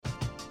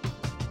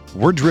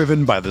We're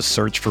driven by the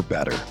search for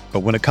better. But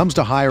when it comes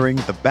to hiring,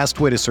 the best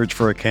way to search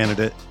for a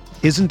candidate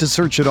isn't to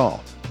search at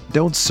all.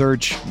 Don't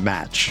search,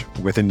 match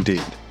with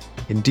Indeed.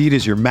 Indeed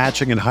is your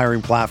matching and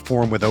hiring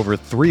platform with over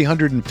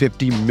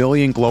 350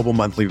 million global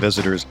monthly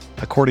visitors,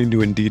 according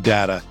to Indeed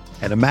data,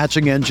 and a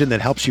matching engine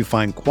that helps you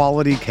find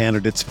quality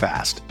candidates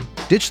fast.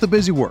 Ditch the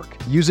busy work.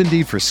 Use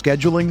Indeed for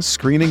scheduling,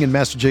 screening, and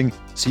messaging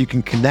so you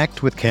can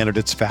connect with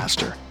candidates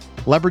faster.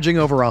 Leveraging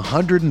over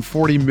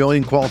 140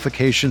 million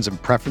qualifications and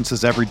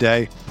preferences every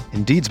day,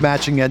 Indeed's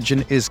matching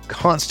engine is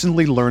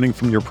constantly learning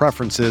from your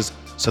preferences,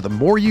 so the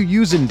more you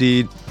use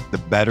Indeed, the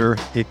better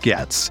it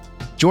gets.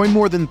 Join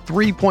more than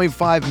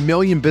 3.5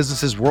 million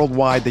businesses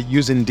worldwide that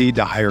use Indeed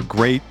to hire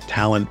great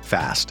talent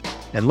fast.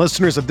 And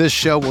listeners of this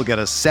show will get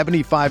a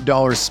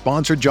 $75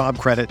 sponsored job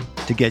credit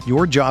to get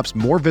your jobs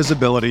more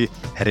visibility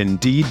at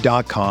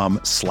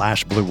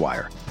Indeed.com/Blue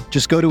Wire.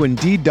 Just go to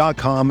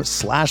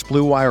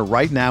Indeed.com/Blue Wire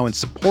right now and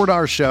support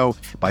our show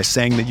by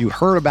saying that you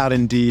heard about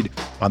Indeed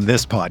on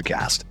this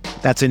podcast.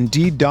 That's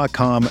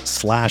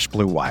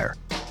Indeed.com/Blue Wire.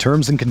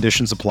 Terms and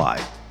conditions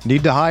apply.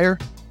 Need to hire?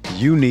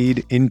 You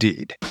need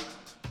Indeed.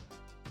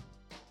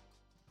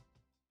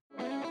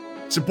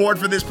 Support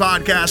for this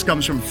podcast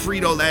comes from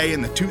Frito-Lay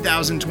and the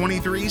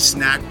 2023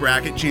 Snack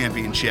Bracket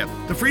Championship.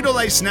 The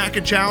Frito-Lay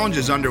Snack-It Challenge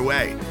is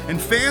underway,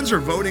 and fans are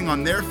voting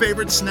on their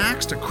favorite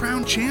snacks to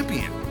crown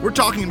champion. We're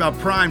talking about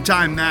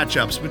prime-time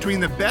matchups between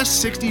the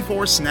best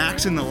 64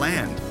 snacks in the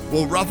land.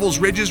 Will Ruffles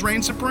Ridges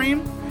reign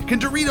supreme? Can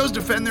Doritos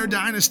defend their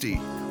dynasty?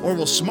 Or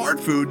will Smart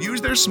Food use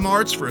their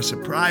smarts for a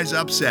surprise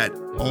upset?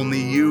 Only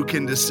you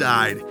can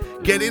decide.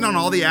 Get in on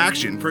all the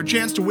action for a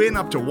chance to win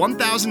up to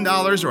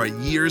 $1,000 or a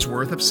year's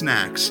worth of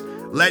snacks.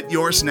 Let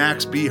your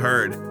snacks be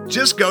heard.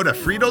 Just go to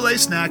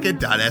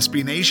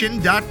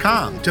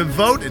fritolaysnacket.sbnation.com to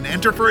vote and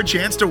enter for a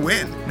chance to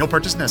win. No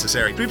purchase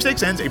necessary.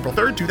 Sweepstakes ends April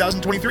 3rd,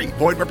 2023.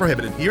 Void where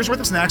prohibited. Year's worth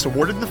of snacks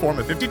awarded in the form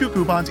of 52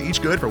 coupons,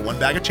 each good for one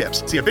bag of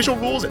chips. See official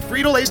rules at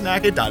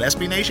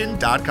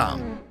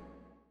fritolaysnacket.sbnation.com.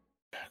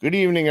 Good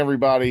evening,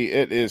 everybody.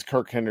 It is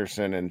Kirk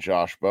Henderson and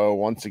Josh Bowe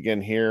once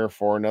again here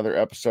for another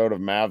episode of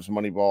Mavs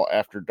Moneyball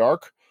After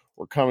Dark.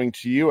 We're coming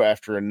to you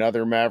after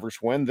another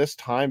Mavericks win, this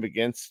time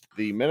against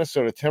the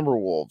Minnesota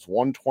Timberwolves,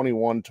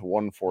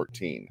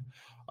 121-114.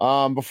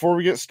 Before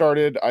we get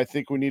started, I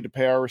think we need to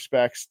pay our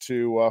respects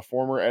to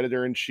former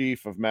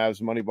editor-in-chief of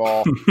Mavs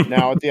Moneyball,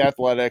 now at The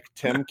Athletic,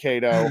 Tim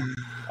Cato.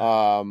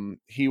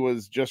 He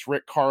was just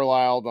Rick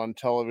Carlisle on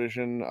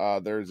television.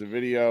 There's a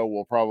video.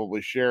 We'll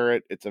probably share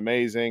it. It's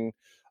amazing.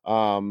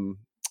 We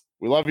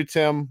love you,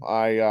 Tim.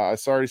 I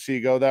sorry to see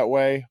you go that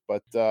way,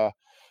 but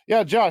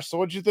yeah, Josh, so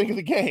what'd you think of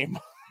the game?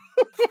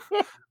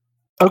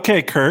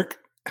 Okay, Kirk.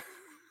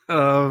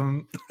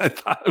 I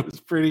thought it was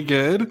pretty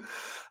good.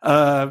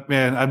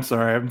 Man, I'm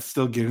sorry. I'm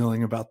still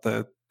giggling about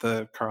the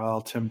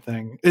Carlisle Tim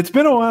thing. It's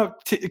been a while.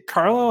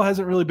 Carlisle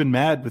hasn't really been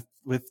mad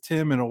with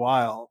Tim in a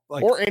while,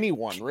 or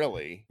anyone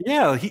really.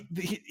 Yeah,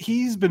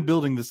 he's been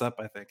building this up,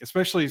 I think,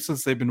 especially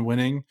since they've been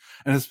winning,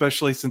 and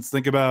especially since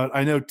think about.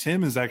 I know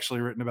Tim has actually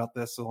written about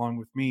this along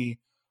with me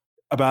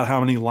about how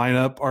many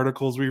lineup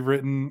articles we've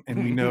written,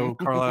 and we know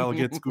Carlisle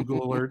gets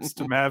Google alerts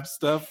to Mavs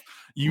stuff.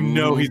 You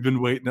know he's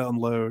been waiting to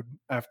unload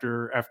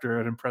after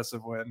an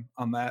impressive win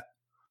on that.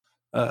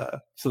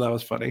 So that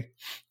was funny.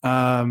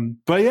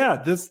 But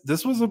yeah,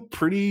 this was a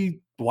pretty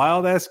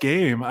wild ass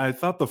game. I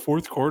thought the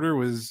fourth quarter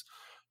was,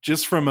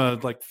 just from a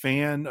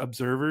fan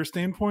observer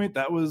standpoint,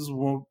 that was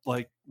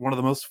one of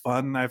the most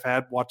fun I've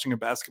had watching a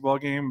basketball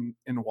game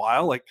in a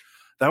while.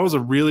 That was a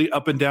really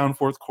up and down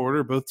fourth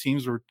quarter. Both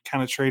teams were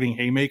kind of trading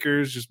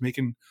haymakers, just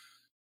making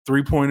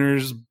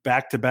 3-pointers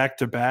back to back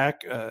to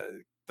back.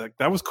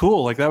 That was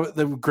cool. That was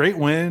a great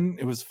win.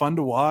 It was fun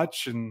to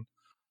watch, and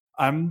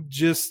I'm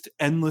just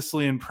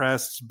endlessly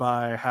impressed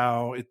by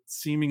how it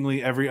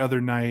seemingly every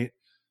other night,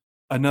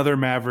 another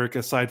Maverick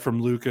aside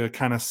from Luka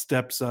kind of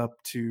steps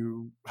up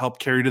to help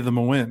carry to them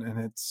a win, and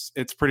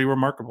it's pretty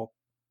remarkable.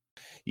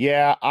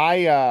 Yeah,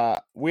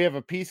 we have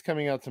a piece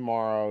coming out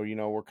tomorrow.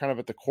 We're kind of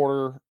at the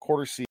quarter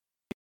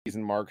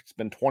season mark. It's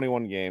been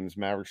 21 games.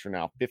 Mavericks are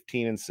now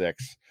 15-6.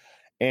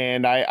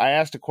 And I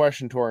asked a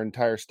question to our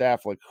entire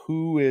staff,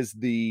 who is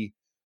the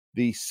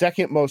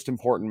second most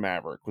important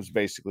Maverick, was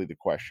basically the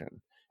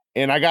question.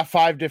 And I got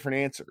 5 different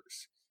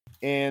answers.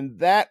 And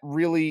that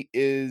really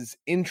is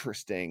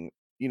interesting,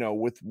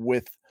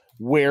 with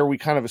where we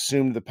kind of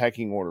assumed the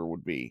pecking order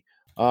would be.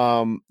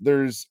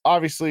 There's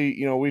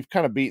obviously, we've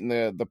kind of beaten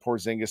the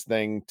Porzingis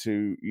thing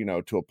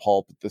to a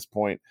pulp at this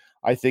point.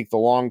 I think the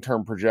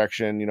long-term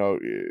projection,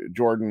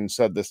 Jordan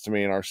said this to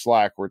me in our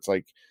Slack, where it's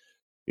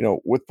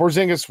with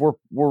Porzingis,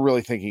 we're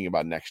really thinking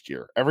about next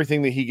year.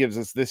 Everything that he gives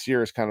us this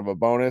year is kind of a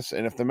bonus.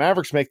 And if the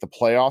Mavericks make the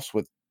playoffs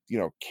with,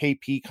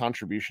 KP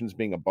contributions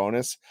being a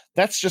bonus,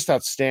 that's just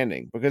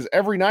outstanding, because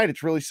every night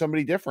it's really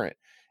somebody different.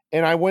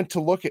 And I went to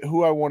look at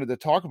who I wanted to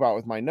talk about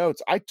with my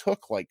notes. I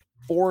took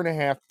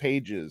 4.5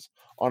 pages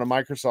on a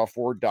Microsoft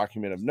Word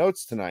document of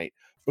notes tonight,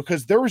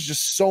 because there was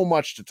just so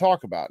much to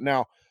talk about.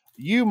 Now,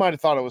 you might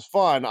have thought it was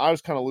fun. I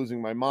was kind of losing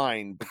my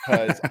mind,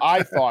 because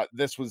I thought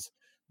this was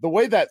the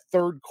way that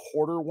third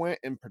quarter went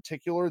in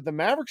particular, the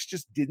Mavericks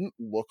just didn't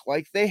look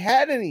like they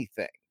had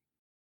anything.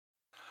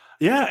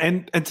 Yeah,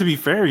 and to be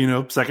fair,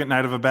 second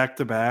night of a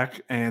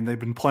back-to-back, and they've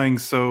been playing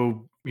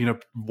so,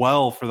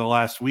 well for the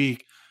last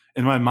week.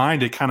 In my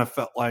mind, it kind of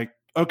felt like,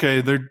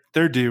 okay,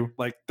 they're due.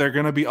 Like, they're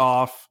going to be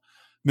off.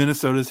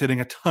 Minnesota's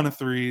hitting a ton of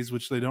threes,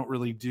 which they don't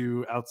really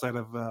do outside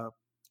of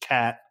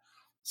Cat.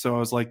 So I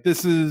was like,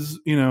 this is,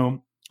 the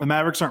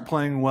Mavericks aren't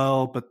playing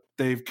well, but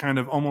they've kind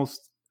of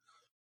almost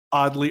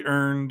oddly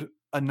earned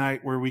a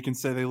night where we can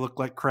say they look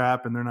like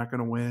crap and they're not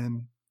going to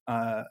win.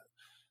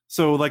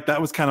 So like that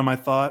was kind of my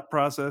thought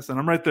process. And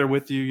I'm right there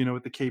with you,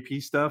 with the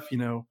KP stuff,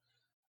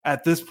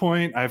 at this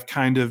point, I've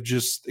kind of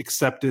just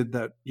accepted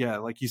that, yeah,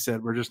 like you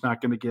said, we're just not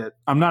going to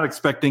I'm not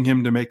expecting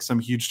him to make some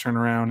huge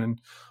turnaround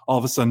and all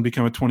of a sudden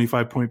become a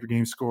 25-point per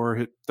game scorer,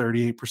 hit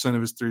 38%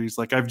 of his threes.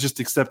 Like I've just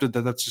accepted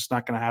that that's just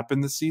not going to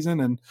happen this season.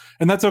 And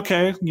that's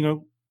okay.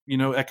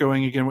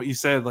 Echoing again what you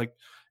said, like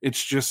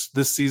it's just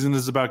this season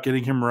is about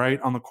getting him right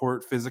on the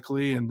court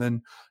physically. And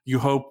then you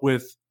hope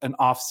with an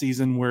off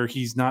season where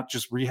he's not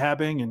just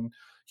rehabbing and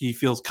he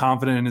feels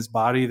confident in his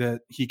body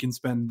that he can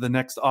spend the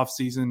next off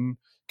season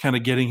kind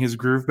of getting his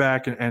groove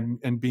back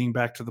and being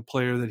back to the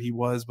player that he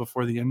was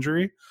before the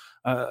injury.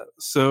 Every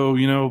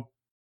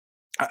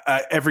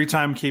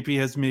time KP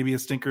has maybe a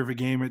stinker of a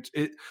game,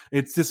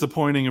 it's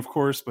disappointing, of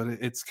course, but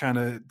it's kind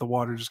of the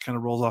water just kind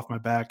of rolls off my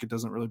back. It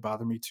doesn't really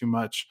bother me too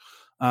much.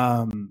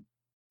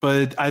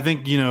 But I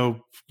think,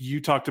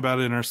 you talked about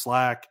it in our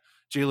Slack,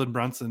 Jalen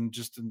Brunson,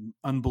 just an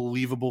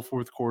unbelievable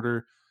fourth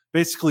quarter,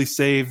 basically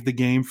saved the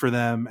game for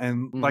them.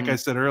 And like I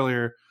said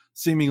earlier,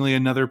 seemingly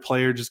another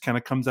player just kind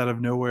of comes out of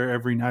nowhere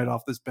every night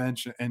off this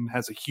bench and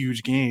has a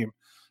huge game.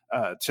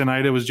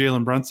 Tonight it was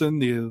Jalen Brunson.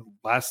 The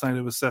last night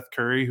it was Seth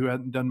Curry, who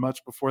hadn't done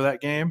much before that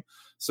game.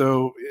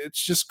 So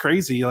it's just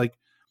crazy. Like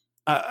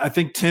I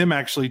think Tim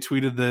actually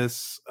tweeted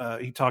this.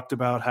 He talked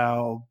about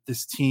how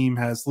this team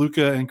has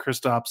Luka and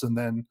Kristaps, and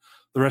then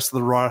the rest of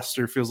the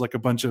roster feels like a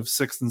bunch of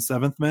sixth and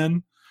seventh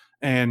men.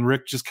 And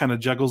Rick just kind of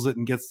juggles it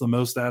and gets the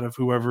most out of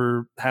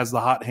whoever has the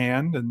hot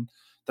hand. And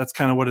that's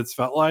kind of what it's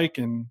felt like.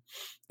 And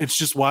it's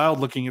just wild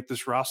looking at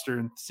this roster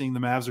and seeing the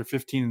Mavs are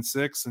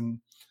 15-6. And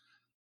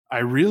I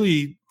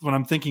really, when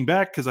I'm thinking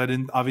back, because I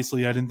didn't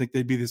think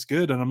they'd be this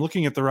good. And I'm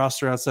looking at the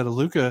roster outside of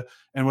Luka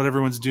and what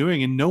everyone's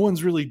doing, and no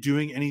one's really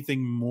doing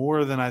anything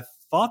more than I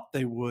thought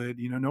they would.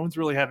 No one's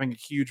really having a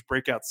huge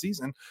breakout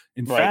season.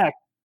 In fact,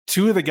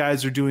 two of the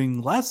guys are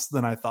doing less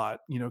than I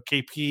thought,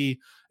 KP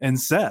and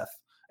Seth.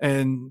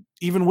 And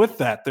even with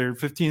that, they're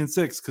 15-6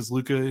 because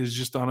Luka is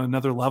just on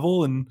another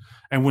level. And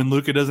when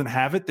Luka doesn't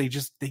have it, they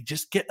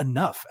just get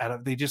enough out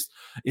of.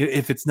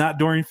 If it's not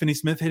Dorian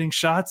Finney-Smith hitting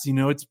shots,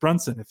 it's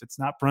Brunson. If it's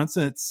not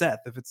Brunson, it's Seth.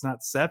 If it's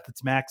not Seth,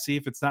 it's Maxey.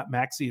 If it's not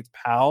Maxey, it's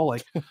Powell.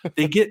 Like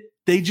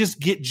they just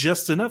get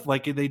just enough.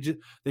 Like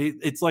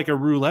it's like a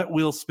roulette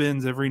wheel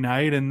spins every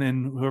night, and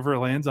then whoever it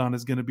lands on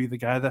is going to be the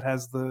guy that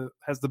has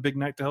the big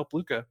night to help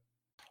Luka.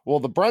 Well,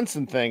 the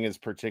Brunson thing is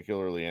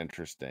particularly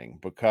interesting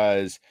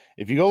because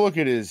if you go look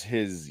at his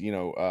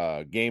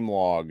game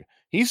log,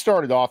 he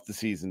started off the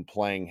season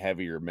playing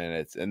heavier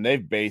minutes, and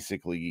they've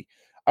basically,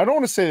 I don't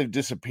want to say they've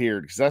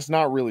disappeared because that's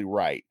not really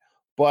right,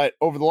 but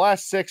over the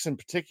last 6 in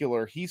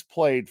particular, he's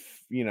played,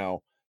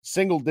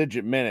 single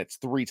digit minutes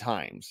 3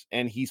 times,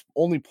 and he's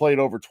only played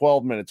over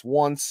 12 minutes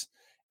once.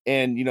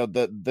 And,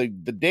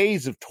 the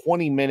days of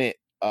 20-minute,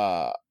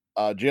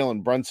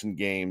 Jalen Brunson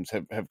games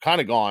have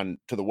kind of gone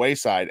to the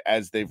wayside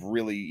as they've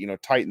really,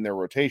 tightened their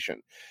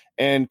rotation.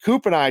 And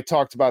Coop and I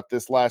talked about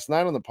this last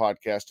night on the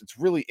podcast. It's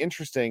really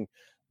interesting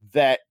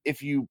that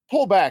if you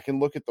pull back and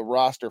look at the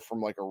roster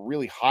from like a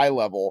really high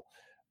level,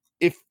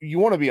 if you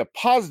want to be a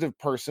positive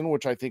person,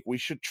 which I think we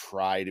should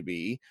try to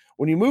be,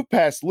 when you move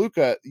past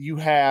Luka, you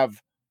have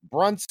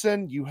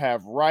Brunson, you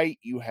have Wright,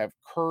 you have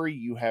Curry,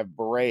 you have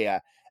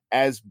Barea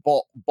as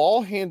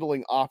ball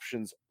handling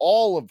options,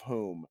 all of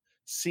whom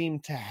seem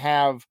to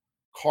have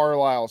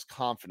Carlisle's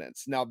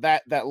confidence. Now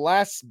that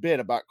last bit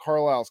about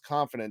Carlisle's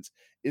confidence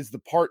is the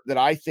part that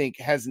I think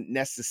hasn't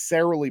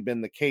necessarily been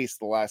the case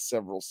the last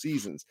several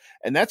seasons.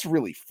 And that's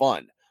really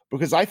fun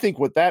because I think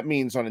what that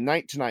means on a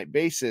night to night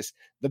basis,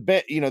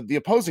 the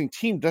opposing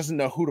team doesn't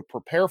know who to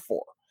prepare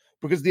for,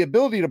 because the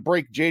ability to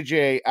break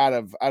JJ out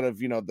of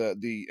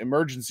the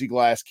emergency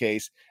glass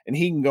case and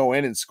he can go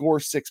in and score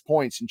 6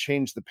 points and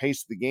change the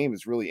pace of the game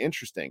is really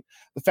interesting.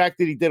 The fact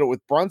that he did it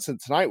with Brunson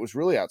tonight was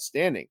really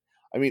outstanding.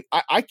 I mean,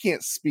 I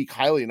can't speak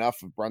highly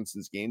enough of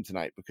Brunson's game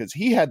tonight because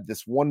he had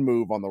this one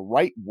move on the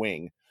right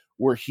wing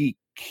where he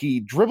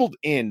dribbled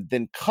in,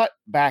 then cut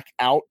back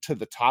out to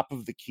the top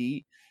of the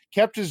key,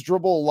 kept his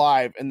dribble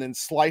alive, and then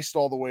sliced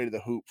all the way to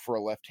the hoop for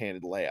a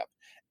left-handed layup.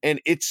 And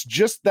it's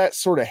just that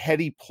sort of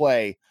heady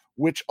play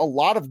which a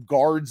lot of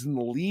guards in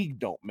the league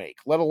don't make,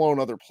 let alone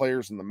other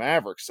players in the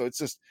Mavericks. So it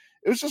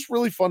was just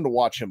really fun to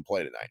watch him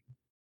play tonight.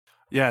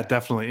 Yeah,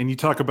 definitely. And you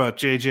talk about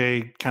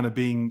JJ kind of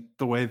being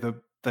the way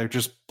they're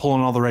just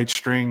pulling all the right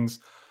strings.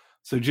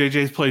 So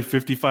JJ's played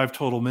 55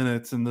 total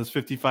minutes. In those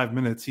 55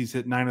 minutes, he's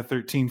hit 9 of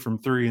 13 from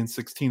 3 and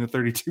 16 of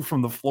 32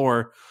 from the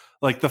floor.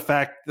 Like the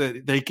fact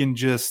that they can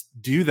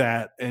just do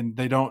that and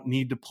they don't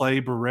need to play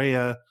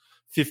Berea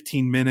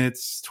 15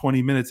 minutes,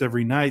 20 minutes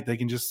every night. They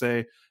can just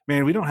say,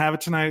 man, we don't have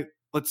it tonight.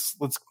 Let's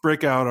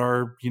break out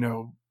our,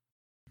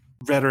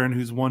 veteran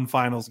who's won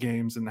finals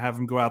games and have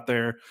him go out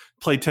there,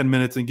 play 10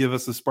 minutes and give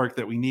us the spark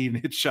that we need and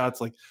hit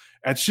shots. Like,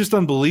 it's just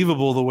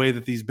unbelievable the way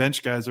that these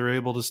bench guys are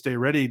able to stay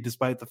ready,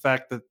 despite the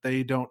fact that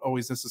they don't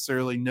always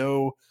necessarily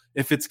know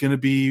if it's going to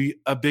be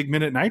a big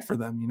minute night for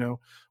them.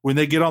 When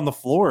they get on the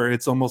floor,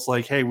 it's almost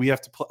like, hey, I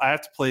have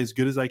to play as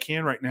good as I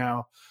can right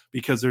now,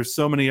 because there's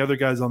so many other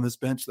guys on this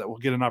bench that will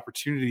get an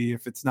opportunity.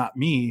 If it's not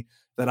me,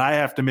 that I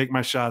have to make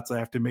my shots, I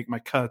have to make my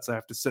cuts, I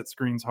have to set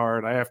screens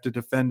hard, I have to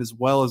defend as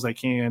well as I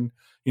can,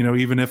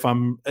 even if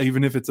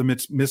it's a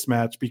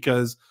mismatch,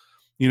 because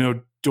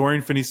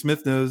Dorian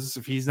Finney-Smith knows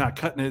if he's not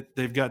cutting it,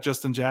 they've got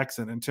Justin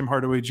Jackson, and Tim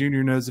Hardaway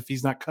Jr. knows if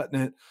he's not cutting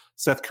it,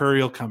 Seth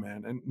Curry will come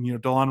in, and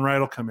DeLon Wright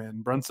will come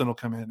in, Brunson will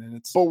come in,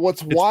 and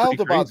what's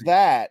wild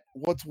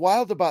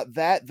about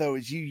that though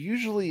is you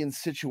usually in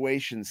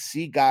situations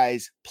see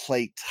guys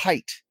play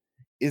tight,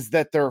 is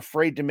that they're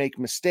afraid to make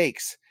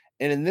mistakes.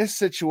 And in this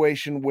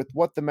situation, with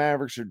what the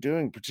Mavericks are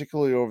doing,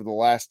 particularly over the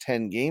last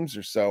 10 games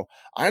or so,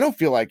 I don't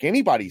feel like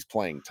anybody's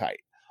playing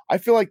tight. I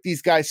feel like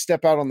these guys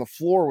step out on the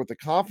floor with the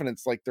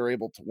confidence like they're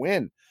able to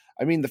win.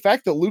 I mean, the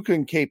fact that Luka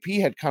and KP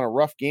had kind of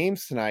rough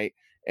games tonight,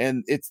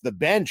 and it's the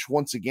bench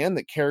once again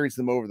that carries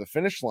them over the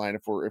finish line.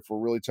 If we're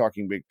really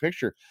talking big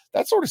picture,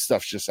 that sort of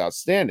stuff's just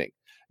outstanding.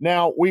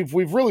 Now we've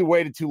really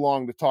waited too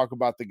long to talk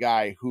about the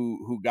guy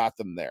who got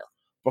them there,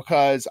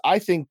 because I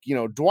think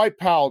Dwight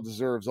Powell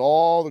deserves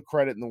all the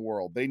credit in the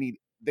world. They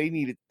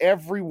needed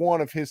every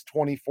one of his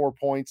 24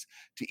 points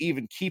to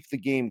even keep the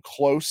game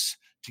close,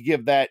 to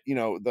give that,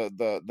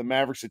 the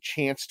Mavericks a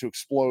chance to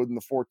explode in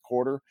the fourth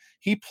quarter.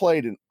 He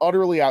played an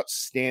utterly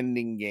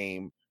outstanding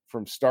game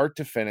from start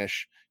to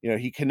finish.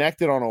 He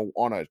connected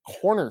on a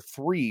corner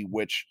three,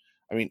 which,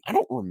 I mean, I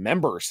don't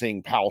remember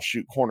seeing Powell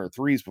shoot corner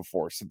threes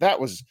before. So that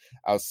was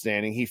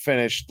outstanding. He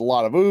finished a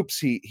lot of oops.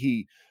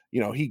 He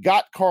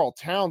got Karl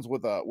Towns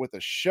with a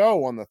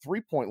show on the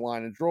 3-point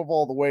line and drove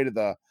all the way to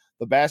the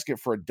basket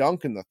for a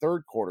dunk in the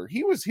third quarter.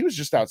 He was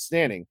just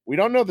outstanding. We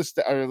don't know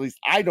or at least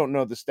I don't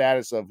know the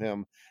status of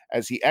him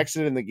as he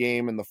exited the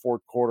game in the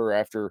fourth quarter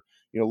after,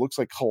 looks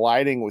like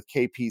colliding with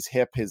KP's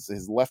hip.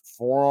 His left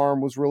forearm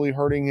was really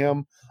hurting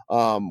him.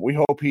 We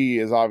hope he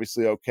is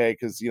obviously okay,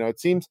 because, it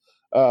seems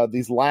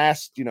these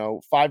last,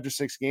 5 to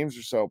 6 games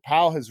or so,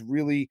 Powell has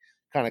really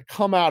kind of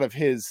come out of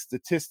his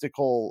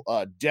statistical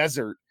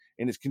desert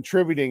and is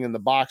contributing in the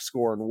box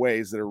score in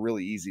ways that are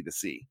really easy to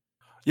see.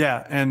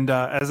 Yeah, and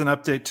as an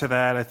update to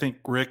that, I think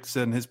Rick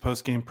said in his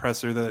post-game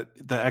presser that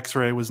the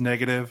X-ray was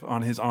negative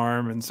on his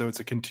arm, and so it's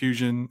a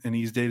contusion, and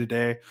he's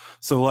day-to-day.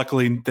 So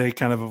luckily, they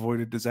kind of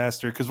avoided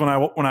disaster, because when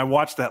I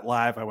watched that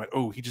live, I went,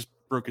 oh, he just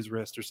broke his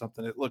wrist or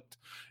something. It looked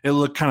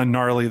kind of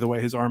gnarly the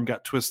way his arm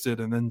got twisted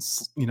and then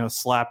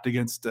slapped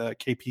against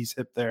KP's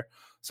hip there.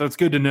 So it's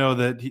good to know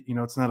that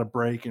it's not a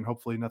break, and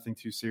hopefully nothing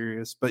too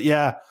serious. But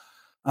yeah,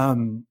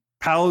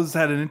 Powell's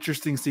had an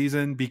interesting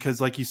season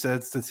because, like you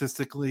said,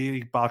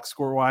 statistically, box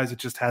score wise, it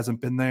just hasn't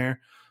been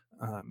there.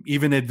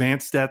 Even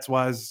advanced stats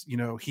wise,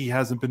 he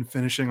hasn't been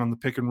finishing on the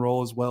pick and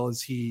roll as well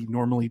as he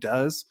normally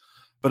does.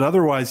 But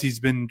otherwise, he's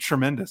been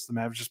tremendous. The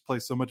Mavericks just play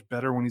so much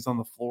better when he's on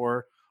the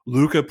floor.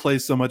 Luka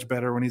plays so much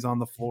better when he's on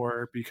the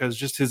floor, because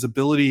just his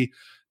ability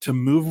to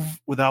move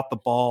without the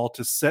ball,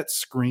 to set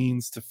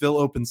screens, to fill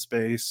open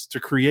space, to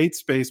create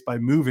space by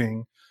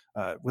moving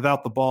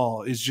without the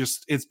ball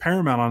it's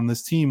paramount on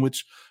this team,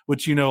 which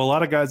a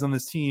lot of guys on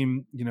this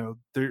team,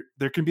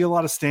 there can be a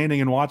lot of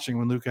standing and watching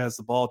when Luka has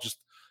the ball,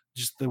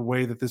 just the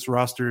way that this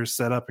roster is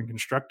set up and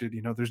constructed.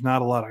 There's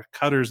not a lot of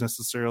cutters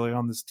necessarily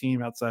on this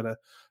team outside of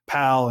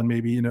Powell and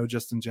maybe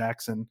Justin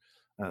Jackson.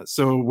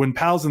 So when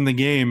Powell's in the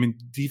game,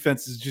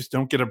 defenses just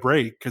don't get a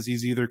break, because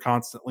he's either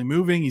constantly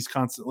moving, he's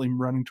constantly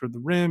running toward the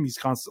rim, he's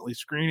constantly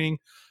screening.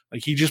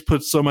 Like, he just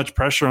puts so much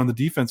pressure on the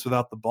defense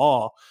without the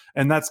ball.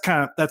 And that's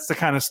the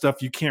kind of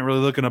stuff you can't really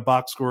look in a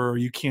box score, or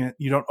you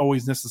don't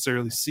always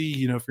necessarily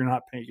see, if you're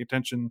not paying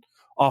attention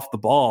off the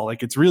ball.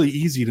 Like, it's really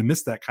easy to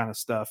miss that kind of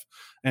stuff.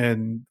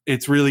 And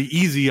it's really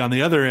easy on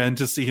the other end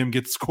to see him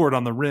get scored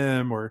on the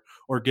rim or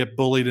get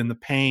bullied in the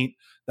paint,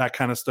 that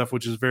kind of stuff,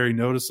 which is very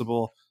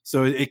noticeable.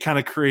 So it kind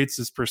of creates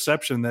this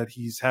perception that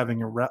he's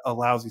having a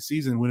lousy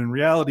season, when in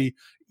reality,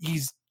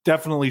 he's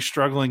definitely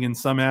struggling in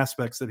some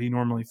aspects that he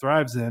normally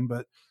thrives in.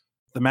 But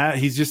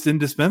he's just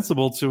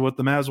indispensable to what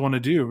the Mavs want to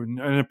do. In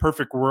a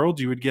perfect world,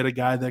 you would get a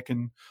guy that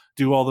can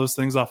do all those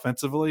things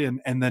offensively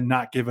and then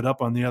not give it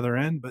up on the other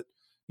end. But,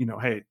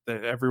 hey,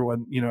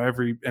 everyone,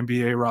 every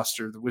NBA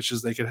roster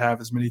wishes they could have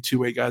as many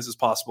two-way guys as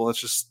possible. It's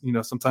just,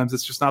 sometimes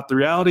it's just not the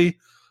reality.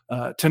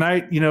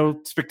 Tonight,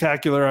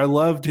 spectacular. I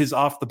loved his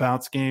off the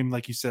bounce game.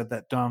 Like you said,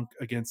 that dunk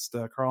against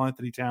Karl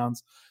Anthony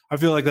Towns. I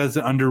feel like that's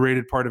an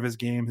underrated part of his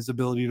game, his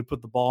ability to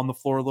put the ball on the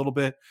floor a little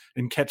bit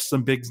and catch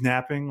some big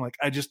snapping. Like,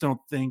 I just don't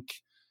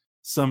think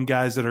some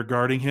guys that are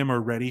guarding him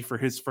are ready for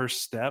his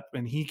first step,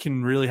 and he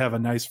can really have a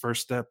nice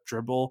first step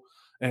dribble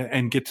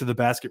and get to the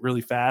basket really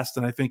fast.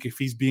 And I think if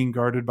he's being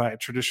guarded by a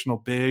traditional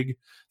big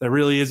that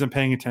really isn't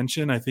paying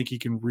attention, I think he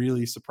can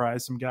really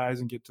surprise some guys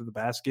and get to the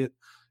basket.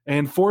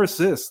 And 4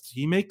 assists,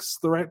 he makes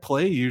the right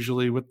play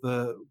usually with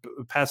the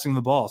passing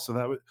the ball. So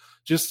that was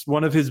just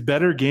one of his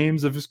better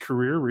games of his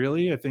career,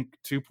 really. I think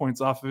 2 points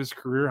off of his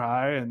career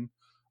high. And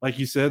like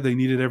you said, they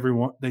needed every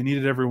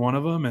one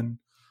of them. And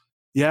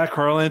yeah,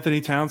 Karl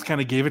Anthony Towns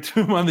kind of gave it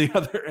to him on the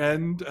other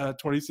end,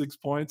 26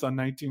 points on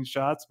 19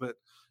 shots, but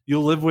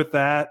you'll live with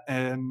that,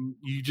 and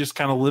you just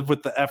kind of live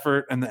with the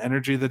effort and the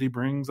energy that he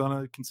brings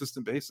on a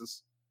consistent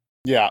basis.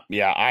 Yeah.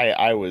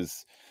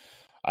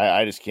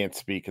 I just can't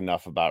speak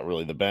enough about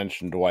really the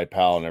bench and Dwight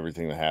Powell and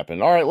everything that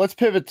happened. All right, let's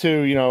pivot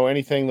to,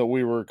 anything that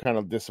we were kind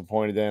of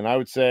disappointed in. I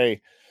would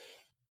say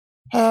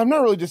I'm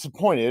not really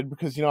disappointed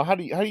because,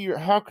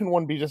 how can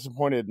one be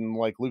disappointed in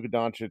like Luka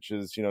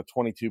Doncic's,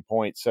 22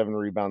 points, 7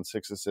 rebounds,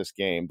 6 assist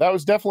game? That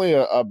was definitely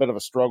a bit of a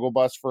struggle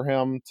bus for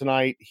him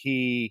tonight.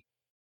 He,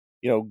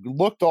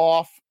 looked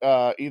off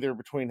either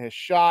between his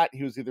shot.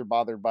 He was either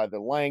bothered by the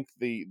length,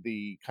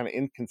 the kind of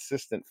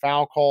inconsistent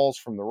foul calls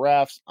from the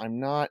refs. I'm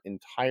not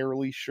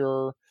entirely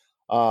sure.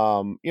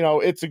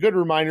 It's a good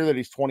reminder that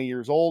he's 20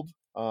 years old.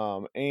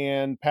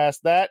 And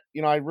past that,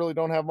 I really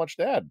don't have much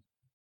to add.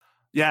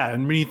 Yeah,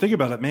 and when you think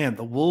about it, man,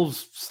 the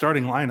Wolves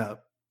starting lineup,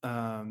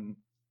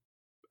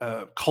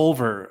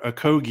 Culver,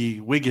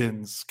 Okogie,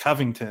 Wiggins,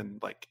 Covington,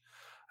 like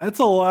that's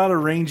a lot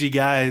of rangy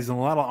guys and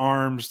a lot of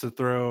arms to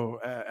throw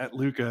at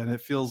Luka, and it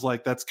feels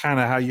like that's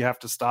kind of how you have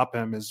to stop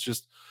him, is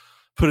just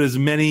put as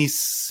many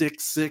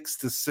 6'6"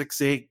 to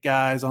 6'8"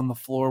 guys on the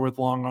floor with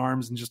long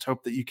arms and just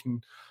hope that you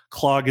can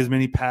clog as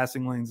many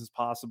passing lanes as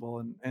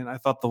possible. And I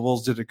thought the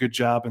Wolves did a good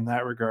job in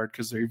that regard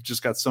because they've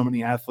just got so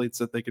many athletes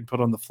that they could put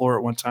on the floor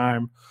at one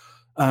time.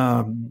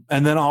 And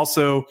then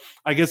also,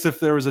 I guess if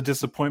there was a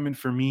disappointment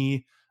for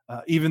me,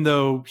 even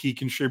though he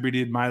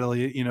contributed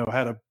mightily,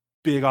 had a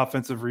big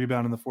offensive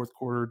rebound in the fourth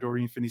quarter.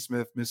 Dorian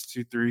Finney-Smith missed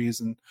 2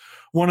 threes, and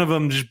one of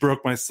them just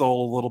broke my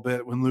soul a little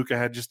bit when Luka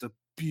had just a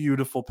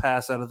beautiful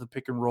pass out of the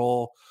pick and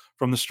roll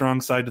from the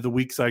strong side to the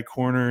weak side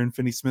corner, and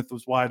Finney-Smith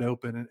was wide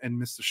open and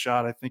missed a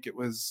shot. I think it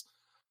was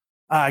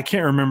I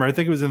can't remember. I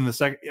think it was in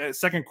the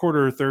second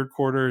quarter or third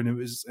quarter,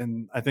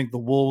 and I think the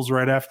Wolves,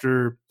 right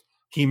after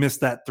he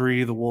missed that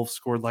 3, the Wolves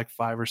scored like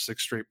 5 or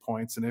 6 straight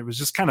points, and it was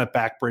just kind of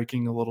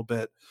backbreaking a little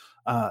bit.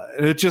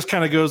 And it just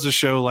kind of goes to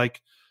show,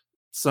 like,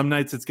 some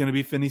nights it's going to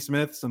be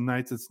Finney-Smith, some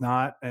nights it's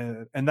not,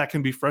 and that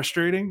can be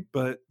frustrating.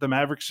 But the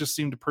Mavericks just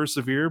seem to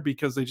persevere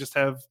because they just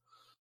have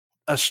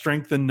a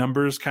strength in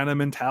numbers kind of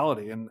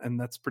mentality, and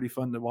that's pretty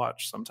fun to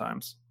watch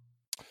sometimes.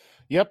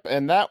 Yep,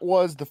 and that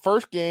was the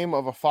first game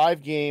of a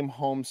 5-game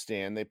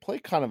homestand. They play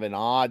kind of an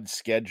odd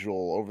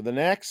schedule over the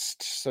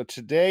next. So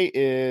today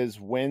is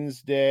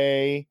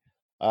Wednesday,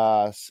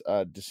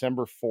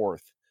 December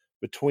 4th.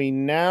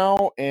 Between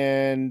now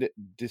and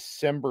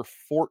December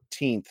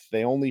 14th,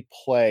 they only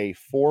play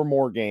 4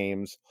 more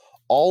games,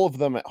 all of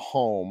them at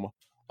home.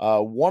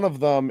 One of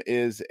them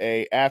is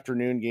a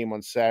afternoon game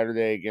on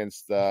Saturday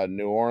against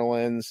New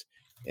Orleans,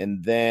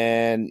 and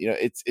then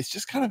it's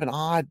just kind of an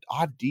odd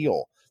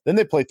deal. Then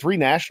they play 3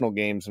 national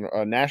games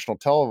and national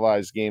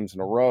televised games in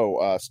a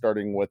row,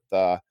 starting with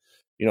the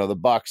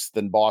Bucks,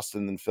 then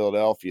Boston, then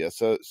Philadelphia.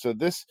 So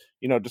this,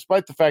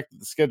 despite the fact that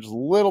the schedule's a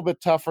little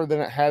bit tougher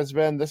than it has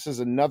been, this is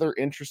another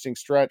interesting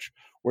stretch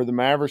where the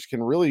Mavericks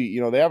can really,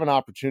 they have an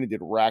opportunity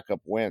to rack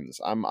up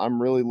wins.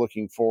 I'm really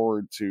looking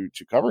forward to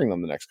covering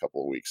them the next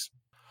couple of weeks.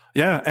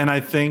 Yeah, and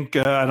I think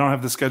I don't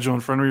have the schedule in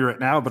front of me right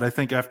now, but I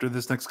think after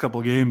this next couple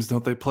of games,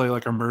 don't they play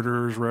like a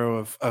murderer's row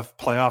of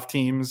playoff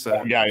teams?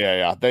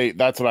 Yeah.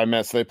 That's what I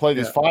meant. So they play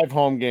these 5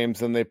 home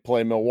games, then they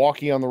play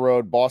Milwaukee on the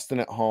road, Boston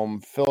at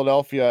home,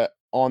 Philadelphia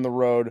on the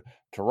road,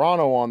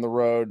 Toronto on the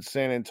road,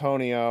 San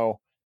Antonio.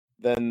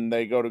 Then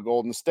they go to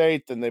Golden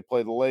State. Then they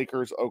play the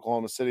Lakers,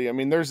 Oklahoma City. I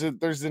mean, there's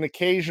an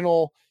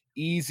occasional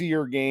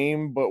easier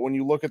game, but when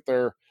you look at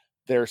their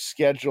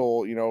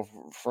schedule,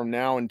 from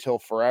now until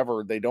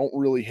forever, they don't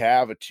really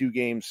have a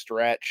 2-game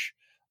stretch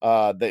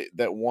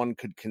that one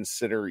could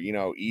consider,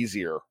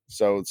 easier.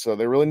 So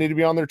they really need to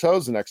be on their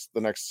toes the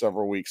next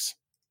several weeks.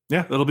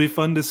 Yeah, it'll be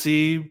fun to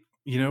see,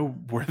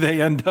 where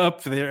they end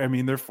up there. I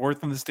mean, they're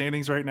 4th in the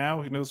standings right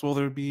now. Who knows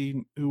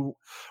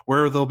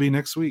where they'll be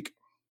next week.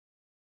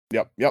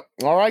 Yep.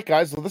 All right,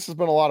 guys. Well, this has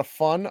been a lot of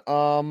fun.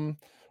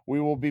 We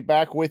will be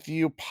back with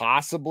you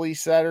possibly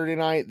Saturday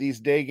night.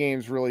 These day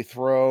games really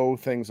throw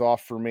things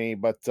off for me,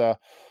 but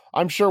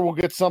I'm sure we'll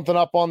get something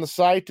up on the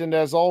site. And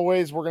as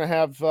always, we're going to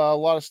have a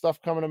lot of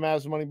stuff coming to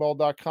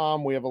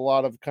MavsMoneyball.com. We have a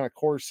lot of kind of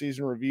quarter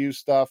season review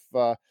stuff,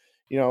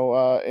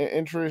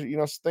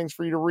 interest, things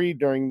for you to read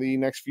during the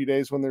next few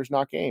days when there's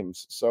not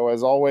games. So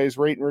as always,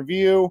 rate and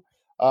review,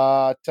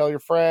 tell your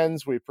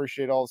friends. We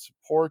appreciate all the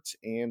support,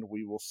 and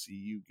we will see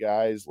you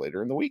guys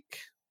later in the week.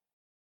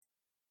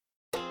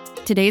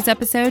 Today's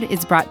episode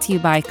is brought to you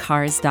by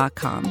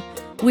Cars.com.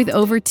 With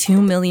over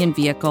 2 million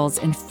vehicles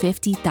and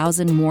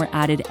 50,000 more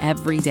added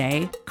every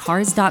day,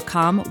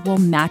 Cars.com will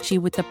match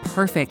you with the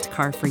perfect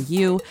car for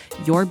you,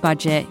 your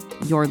budget,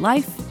 your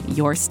life,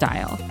 your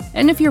style.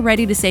 And if you're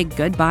ready to say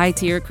goodbye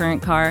to your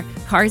current car,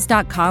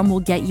 Cars.com will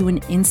get you an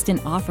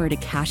instant offer to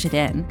cash it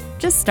in.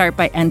 Just start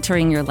by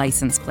entering your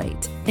license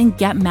plate and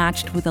get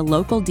matched with a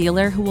local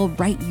dealer who will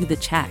write you the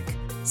check.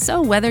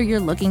 So whether you're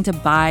looking to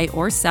buy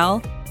or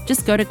sell,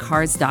 just go to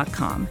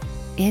Cars.com.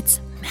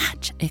 It's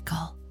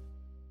magical.